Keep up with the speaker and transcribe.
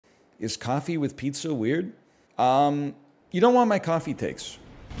Is coffee with pizza weird? You don't want my coffee takes.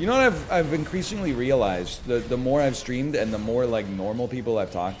 You know what I've increasingly realized, the more I've streamed and the more like normal people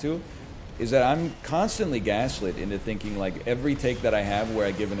I've talked to, is that I'm constantly gaslit into thinking like every take that I have where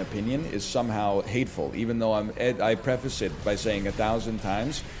I give an opinion is somehow hateful, even though I preface it by saying 1,000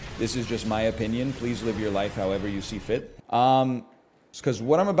 times, this is just my opinion, please live your life however you see fit. Because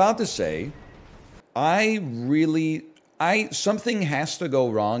what I'm about to say, something has to go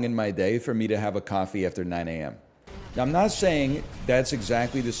wrong in my day for me to have a coffee after 9 a.m. Now, I'm not saying that's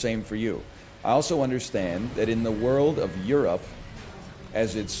exactly the same for you. I also understand that in the world of Europe,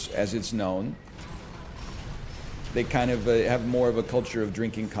 as it's known, they kind of have more of a culture of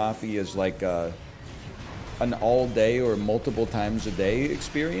drinking coffee as like an all-day or multiple times a day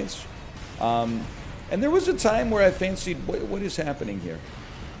experience. And there was a time where I fancied, what is happening here?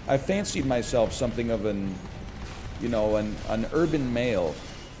 I fancied myself something of an urban male.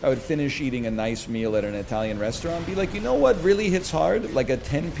 I would finish eating a nice meal at an Italian restaurant and be like, you know what really hits hard? Like a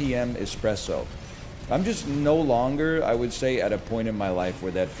 10 p.m. espresso. I'm just no longer, I would say, at a point in my life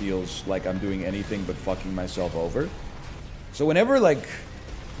where that feels like I'm doing anything but fucking myself over. So whenever like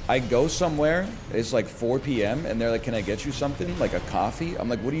I go somewhere, it's like 4 p.m. and they're like, can I get you something? Like a coffee? I'm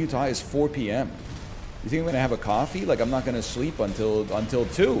like, what are you talking? It's 4 p.m. You think I'm gonna have a coffee? Like I'm not gonna sleep until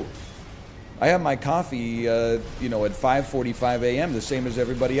 2. I have my coffee, at 5:45 a.m., the same as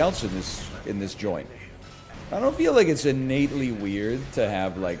everybody else in this joint. I don't feel like it's innately weird to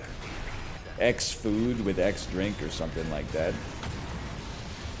have like X food with X drink or something like that.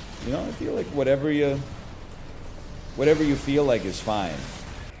 I feel like whatever you feel like is fine.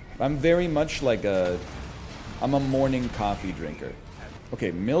 I'm very much like I'm a morning coffee drinker. Okay,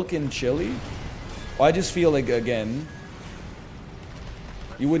 milk and chili? Well, I just feel like, again,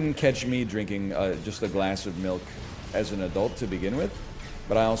 you wouldn't catch me drinking just a glass of milk as an adult to begin with,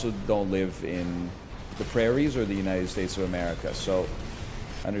 but I also don't live in the prairies or the United States of America, so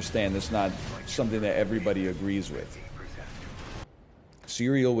I understand that's not something that everybody agrees with.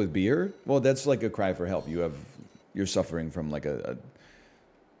 Cereal with beer? Well, that's like a cry for help. You're suffering from like an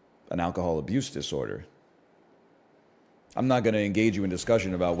alcohol abuse disorder. I'm not going to engage you in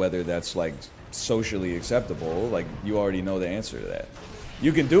discussion about whether that's like socially acceptable. Like you already know the answer to that.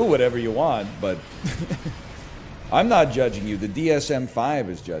 You can do whatever you want, but I'm not judging you. The DSM-5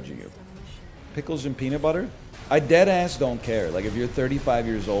 is judging you. Pickles and peanut butter? I dead ass don't care. Like if you're 35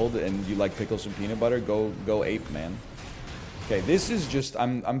 years old and you like pickles and peanut butter, go ape, man. Okay, this is just,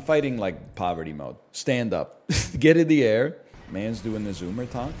 I'm fighting like poverty mode. Stand up. Get in the air. Man's doing the Zoomer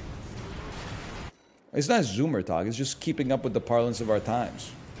talk. It's not Zoomer talk, it's just keeping up with the parlance of our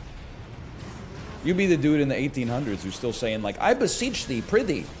times. You be the dude in the 1800s who's still saying like, I beseech thee,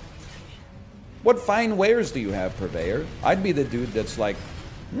 prithee. What fine wares do you have, purveyor? I'd be the dude that's like,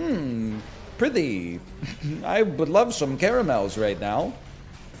 prithee, I would love some caramels right now.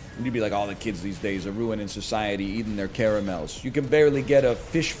 And you'd be like, all the kids these days are ruining society, eating their caramels. You can barely get a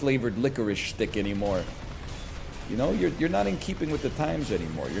fish-flavored licorice stick anymore. You're not in keeping with the times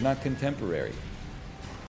anymore. You're not contemporary.